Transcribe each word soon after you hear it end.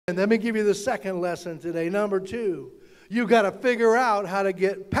And let me give you the second lesson today. Number 2, you got to figure out how to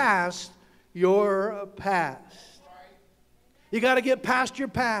get past your past. You got to get past your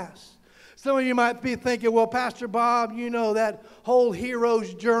past. Some of you might be thinking, well, Pastor Bob, you know that whole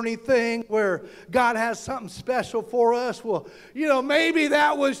hero's journey thing where God has something special for us. Well, maybe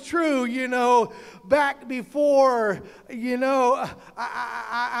that was true, back before,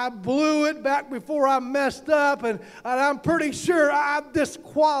 I blew it, back before I messed up, and I'm pretty sure I've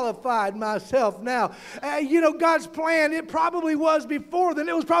disqualified myself now. God's plan, it probably was before then.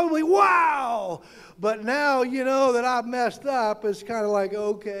 It was probably, wow. But now, that I've messed up, it's kind of like,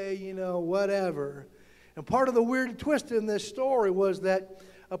 okay, whatever. And part of the weird twist in this story was that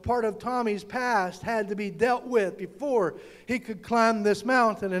a part of Tommy's past had to be dealt with before he could climb this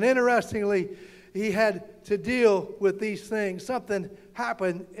mountain. And interestingly, he had to deal with these things. Something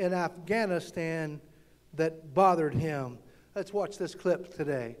happened in Afghanistan that bothered him. Let's watch this clip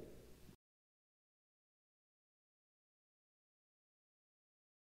today.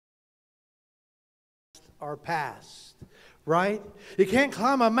 Our past, right? You can't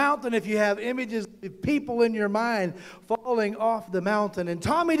climb a mountain if you have images of people in your mind falling off the mountain. And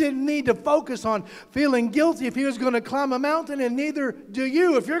Tommy didn't need to focus on feeling guilty if he was going to climb a mountain, and neither do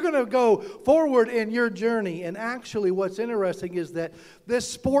you if you're going to go forward in your journey. And actually what's interesting is that this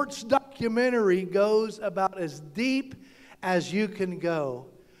sports documentary goes about as deep as you can go,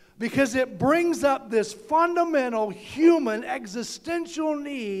 because it brings up this fundamental human existential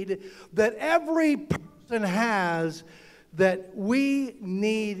need that every person has, that we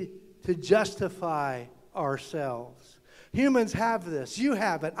need to justify ourselves. Humans have this. You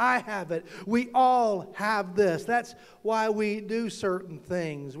have it. I have it. We all have this. That's why we do certain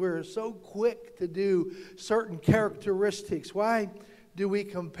things. We're so quick to do certain characteristics. Why do we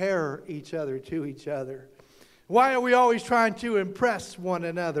compare each other to each other? Why are we always trying to impress one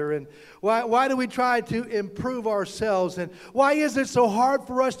another? And why do we try to improve ourselves? And why is it so hard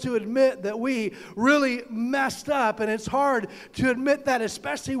for us to admit that we really messed up? And it's hard to admit that,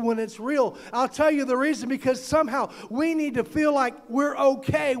 especially when it's real. I'll tell you the reason: because somehow we need to feel like we're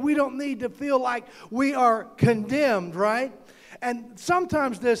okay. We don't need to feel like we are condemned, right? And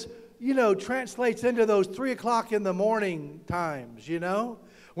sometimes this, translates into those 3 o'clock in the morning times,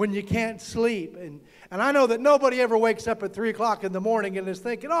 when you can't sleep. And I know that nobody ever wakes up at 3 o'clock in the morning and is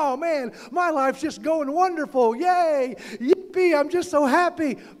thinking, oh man, my life's just going wonderful. Yay, yippee, I'm just so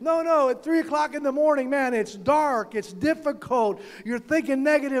happy. No, at 3 o'clock in the morning, man, it's dark, it's difficult. You're thinking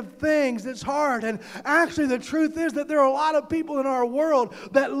negative things, it's hard. And actually the truth is that there are a lot of people in our world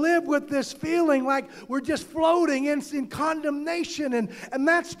that live with this feeling like we're just floating in condemnation. And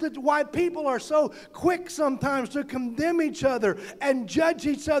that's why people are so quick sometimes to condemn each other and judge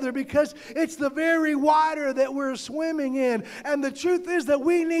each other, because it's the very water that we're swimming in. And the truth is that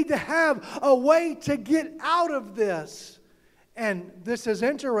we need to have a way to get out of this. And this is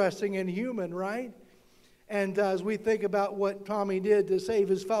interesting and human, right? And as we think about what Tommy did to save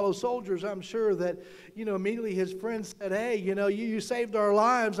his fellow soldiers, I'm sure that, immediately his friends said, hey, you saved our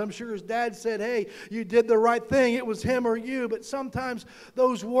lives. I'm sure his dad said, hey, you did the right thing. It was him or you. But sometimes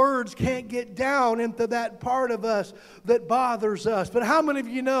those words can't get down into that part of us that bothers us. But how many of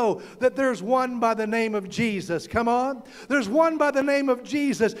you know that there's one by the name of Jesus? Come on. There's one by the name of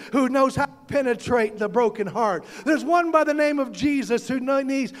Jesus who knows how to penetrate the broken heart. There's one by the name of Jesus who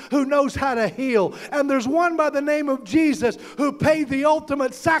knows how to heal. And there's one by the name of Jesus who paid the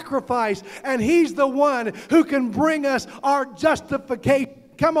ultimate sacrifice, and he's the one who can bring us our justification.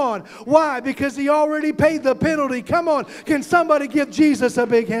 Come on. Why? Because he already paid the penalty. Come on. Can somebody give Jesus a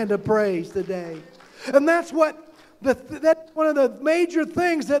big hand of praise today? And that's one of the major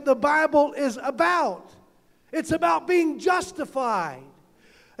things that the Bible is about. It's about being justified.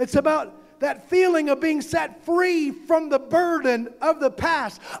 It's about that feeling of being set free from the burden of the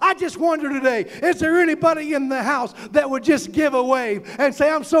past. I just wonder today, is there anybody in the house that would just give a wave and say,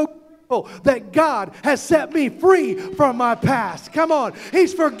 I'm so grateful that God has set me free from my past. Come on.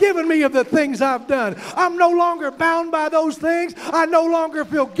 He's forgiven me of the things I've done. I'm no longer bound by those things. I no longer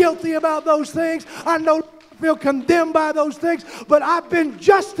feel guilty about those things. I no longer feel condemned by those things, but I've been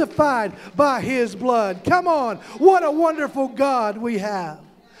justified by His blood. Come on. What a wonderful God we have.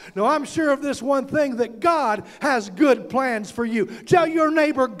 Now, I'm sure of this one thing, that God has good plans for you. Tell your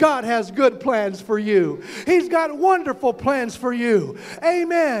neighbor, God has good plans for you. He's got wonderful plans for you.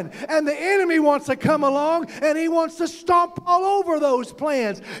 Amen. And the enemy wants to come along and he wants to stomp all over those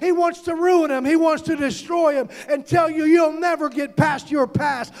plans. He wants to ruin them. He wants to destroy them and tell you you'll never get past your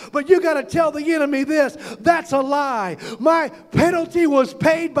past. But you got to tell the enemy this: that's a lie. My penalty was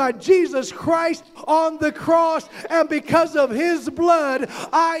paid by Jesus Christ on the cross, and because of His blood,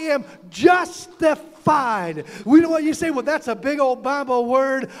 I am justified. We know what you say, well, that's a big old Bible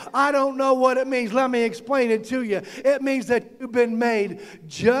word. I don't know what it means. Let me explain it to you. It means that you've been made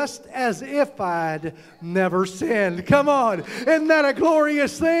just as if I'd never sinned. Come on. Isn't that a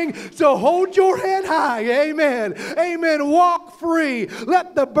glorious thing? So hold your head high. Amen. Amen. Walk free.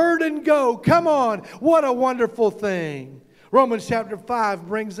 Let the burden go. Come on. What a wonderful thing. Romans chapter 5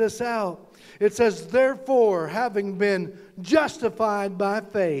 brings this out. It says, therefore, having been justified by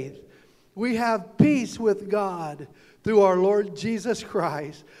faith, we have peace with God through our Lord Jesus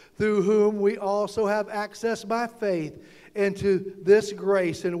Christ, through whom we also have access by faith into this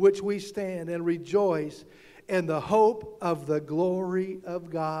grace in which we stand and rejoice in the hope of the glory of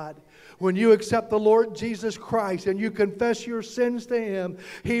God. When you accept the Lord Jesus Christ and you confess your sins to Him,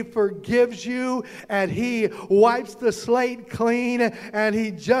 He forgives you and He wipes the slate clean and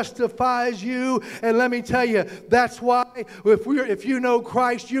He justifies you. And let me tell you, that's why if you know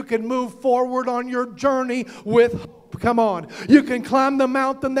Christ, you can move forward on your journey with hope. Come on. You can climb the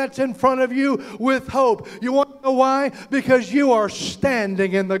mountain that's in front of you with hope. You want to know why? Because you are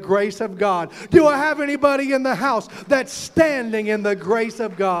standing in the grace of God. Do I have anybody in the house that's standing in the grace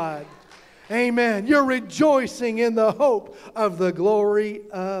of God? Amen. You're rejoicing in the hope of the glory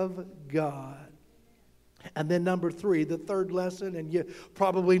of God. And then number 3, the third lesson, and you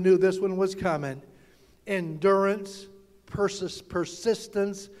probably knew this one was coming. Endurance,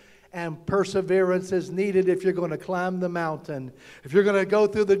 persistence, and perseverance is needed if you're going to climb the mountain. If you're going to go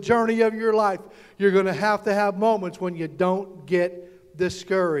through the journey of your life, you're going to have moments when you don't get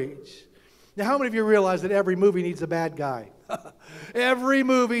discouraged. Now, how many of you realize that every movie needs a bad guy? Every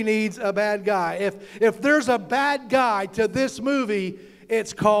movie needs a bad guy. If there's a bad guy to this movie,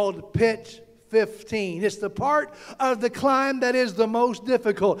 it's called Pitch 15. It's the part of the climb that is the most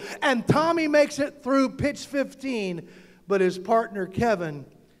difficult. And Tommy makes it through Pitch 15, but his partner Kevin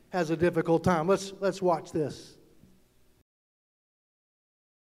has a difficult time. Let's watch this.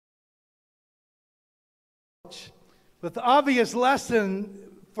 But the obvious lesson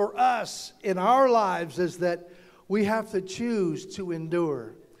for us in our lives is that we have to choose to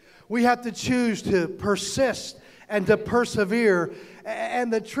endure. We have to choose to persist and to persevere.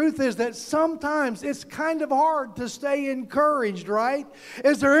 And the truth is that sometimes it's kind of hard to stay encouraged, right?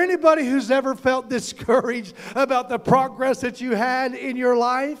 Is there anybody who's ever felt discouraged about the progress that you had in your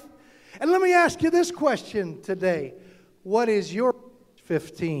life? And let me ask you this question today. What is your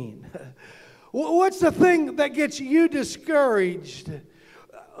 15? What's the thing that gets you discouraged?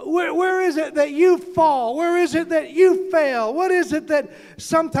 Where is it that you fall? Where is it that you fail? What is it that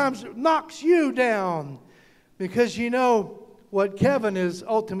sometimes knocks you down? Because you know what Kevin is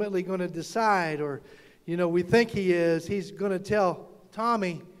ultimately going to decide, or we think he is. He's going to tell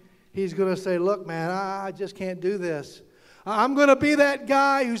Tommy, he's going to say, look, man, I just can't do this. I'm going to be that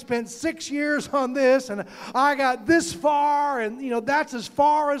guy who spent 6 years on this, and I got this far, and that's as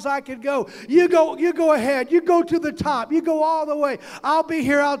far as I could go. You go ahead. You go to the top. You go all the way. I'll be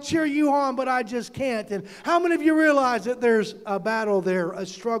here. I'll cheer you on, but I just can't. And how many of you realize that there's a battle there, a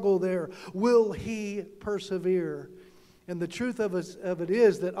struggle there? Will he persevere? And the truth of it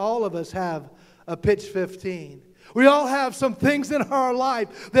is that all of us have a pitch 15. We all have some things in our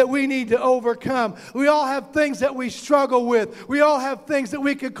life that we need to overcome. We all have things that we struggle with. We all have things that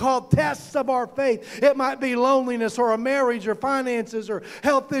we could call tests of our faith. It might be loneliness or a marriage or finances or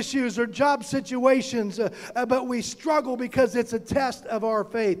health issues or job situations, but we struggle because it's a test of our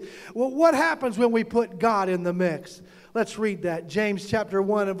faith. Well, what happens when we put God in the mix? Let's read that. James chapter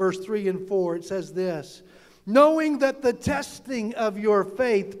 1 and verse 3 and 4. It says this. Knowing that the testing of your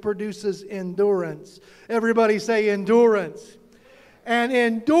faith produces endurance. Everybody say endurance. And let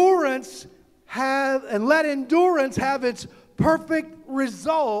endurance have its perfect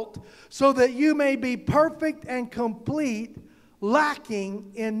result, so that you may be perfect and complete,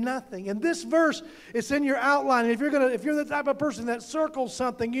 lacking in nothing. And this verse, it's in your outline. And if you're the type of person that circles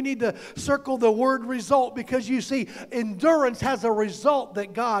something, you need to circle the word result, because you see, endurance has a result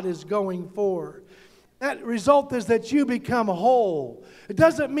that God is going for. That result is that you become whole. It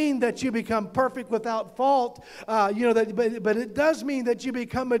doesn't mean that you become perfect without fault, but it does mean that you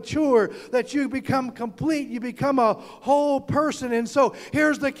become mature, that you become complete, you become a whole person. And so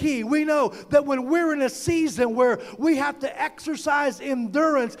here's the key. We know that when we're in a season where we have to exercise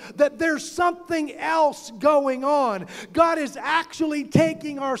endurance, that there's something else going on. God is actually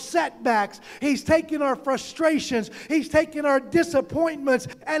taking our setbacks. He's taking our frustrations. He's taking our disappointments,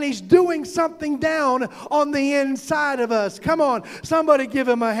 and He's doing something down on the inside of us. Come on, somebody give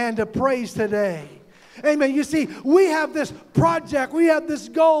Him a hand of praise today. Amen. You see, we have this project, we have this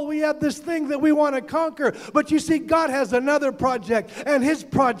goal, we have this thing that we want to conquer. But you see, God has another project, and His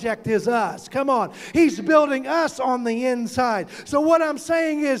project is us. Come on. He's building us on the inside. So what I'm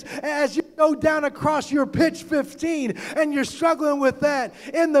saying is, as you go down across your pitch 15 and you're struggling with that,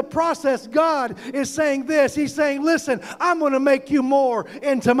 in the process, God is saying this. He's saying, listen, I'm going to make you more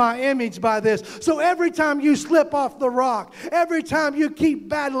into my image by this. So every time you slip off the rock, every time you keep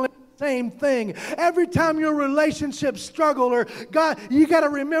battling, same thing. Every time your relationships struggle, or God, you got to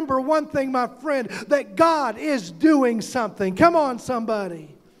remember one thing, my friend, that God is doing something. Come on,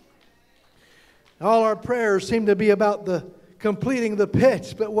 somebody. All our prayers seem to be about the completing the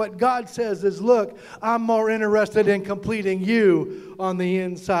pitch, but what God says is, look, I'm more interested in completing you on the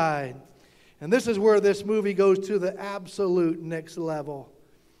inside. And this is where this movie goes to the absolute next level.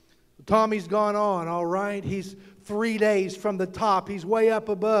 Tommy's gone on, all right? He's 3 days from the top. He's way up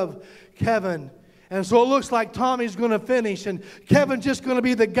above Kevin. And so it looks like Tommy's going to finish, and Kevin's just going to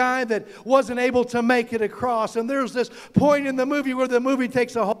be the guy that wasn't able to make it across. And there's this point in the movie where the movie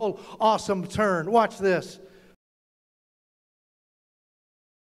takes a whole awesome turn. Watch this.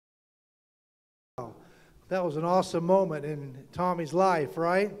 That was an awesome moment in Tommy's life,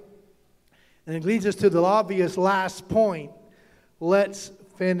 right? And it leads us to the obvious last point. Let's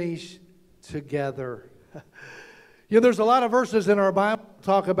finish together. You know, there's a lot of verses in our Bible that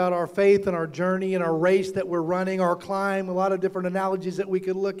talk about our faith and our journey and our race that we're running, our climb, a lot of different analogies that we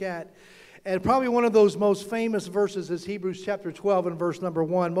could look at. And probably one of those most famous verses is Hebrews chapter 12 and verse number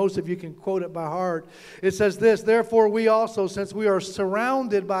 1. Most of you can quote it by heart. It says this, therefore we also, since we are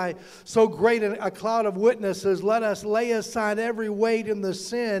surrounded by so great a cloud of witnesses, let us lay aside every weight and the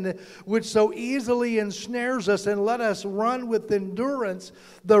sin which so easily ensnares us, and let us run with endurance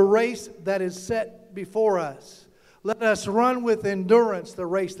the race that is set before us. Let us run with endurance the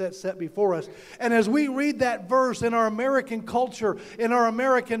race that's set before us. And as we read that verse in our American culture, in our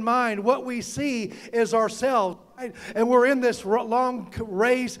American mind, what we see is ourselves. Right? And we're in this long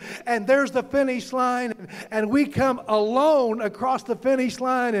race, and there's the finish line, and we come alone across the finish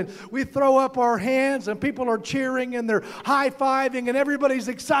line, and we throw up our hands, and people are cheering, and they're high-fiving, and everybody's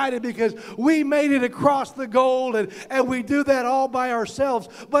excited because we made it across the goal, and we do that all by ourselves.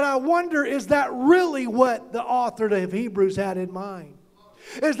 But I wonder, is that really what the author of Hebrews had in mind?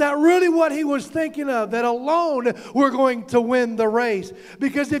 Is that really what he was thinking of? That alone we're going to win the race?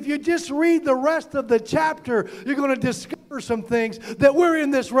 Because if you just read the rest of the chapter, you're going to discover some things that we're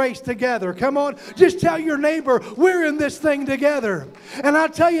in this race together. Come on, just tell your neighbor, we're in this thing together. And I'll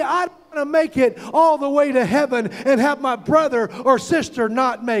tell you, I don't want to make it all the way to heaven and have my brother or sister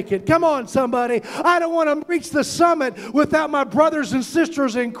not make it. Come on, somebody. I don't want to reach the summit without my brothers and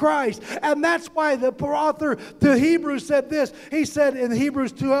sisters in Christ. And that's why the author to Hebrews said this. He said in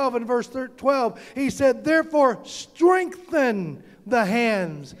Hebrews 12 and verse 12, he said, therefore strengthen the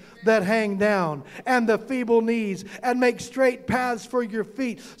hands that hang down and the feeble knees, and make straight paths for your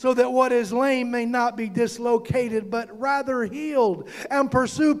feet, so that what is lame may not be dislocated, but rather healed. And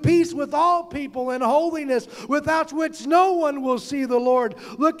pursue peace with all people and holiness, without which no one will see the Lord,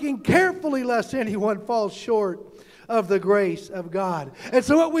 looking carefully lest anyone falls short of the grace of God. And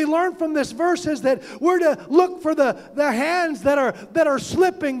so what we learn from this verse is that we're to look for the hands that are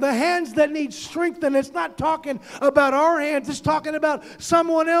slipping, the hands that need strengthened. It's not talking about our hands, it's talking about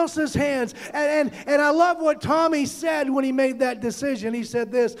someone else's hands. And I love what Tommy said when he made that decision. He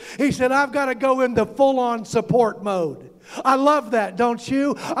said this, he said, I've got to go into full-on support mode. I love that, don't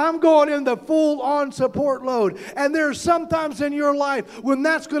you? I'm going in the full-on support mode. And there's sometimes in your life when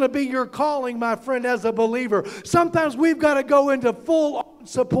that's going to be your calling, my friend, as a believer. Sometimes we've got to go into full-on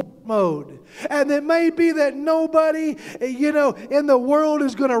support mode. And it may be that nobody, in the world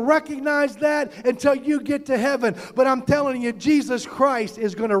is going to recognize that until you get to heaven. But I'm telling you, Jesus Christ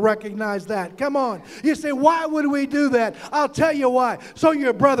is going to recognize that. Come on. You say, why would we do that? I'll tell you why. So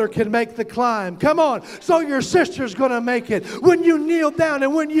your brother can make the climb. Come on. So your sister's going to make it. When you kneel down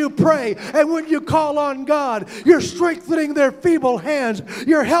and when you pray and when you call on God, you're strengthening their feeble hands.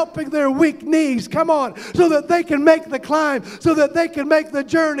 You're helping their weak knees. Come on. So that they can make the climb. So that they can make the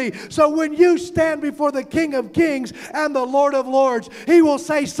journey. So when you stand before the King of Kings and the Lord of Lords, He will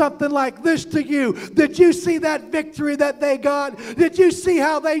say something like this to you. Did you see that victory that they got? Did you see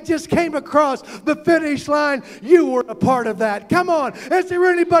how they just came across the finish line? You were a part of that. Come on. Is there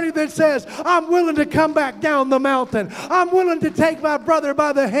anybody that says, I'm willing to come back down the mountain? I'm willing to take my brother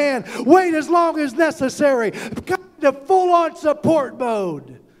by the hand, wait as long as necessary, come to full-on support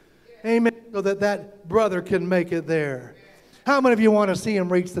mode. Amen. So that brother can make it there. How many of you want to see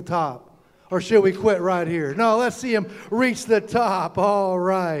him reach the top? Or should we quit right here? No, let's see him reach the top. All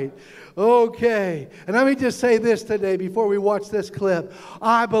right. Okay. And let me just say this today before we watch this clip.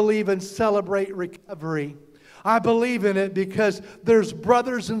 I believe in Celebrate Recovery. I believe in it because there's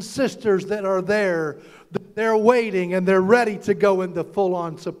brothers and sisters that are there. They're waiting and they're ready to go into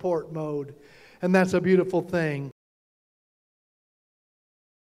full-on support mode. And that's a beautiful thing.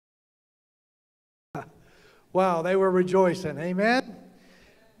 Wow, they were rejoicing. Amen?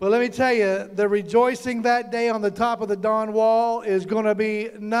 But let me tell you, the rejoicing that day on the top of the Dawn Wall is going to be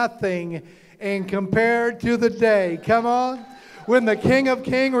nothing in compared to the day. Come on. When the King of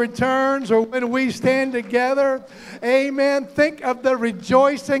Kings returns, or when we stand together, amen, think of the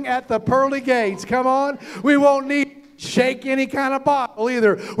rejoicing at the pearly gates. Come on. We won't need shake any kind of bottle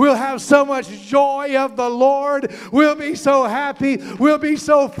either. We'll have so much joy of the Lord. We'll be so happy. We'll be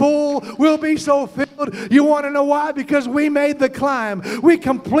so full. We'll be so filled. You want to know why? Because we made the climb. We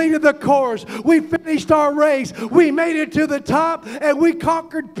completed the course. We finished our race. We made it to the top, and we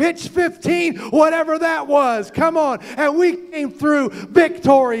conquered pitch 15, whatever that was. Come on. And we came through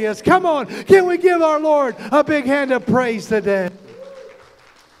victorious. Come on. Can we give our Lord a big hand of praise today?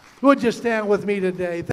 Would you stand with me today?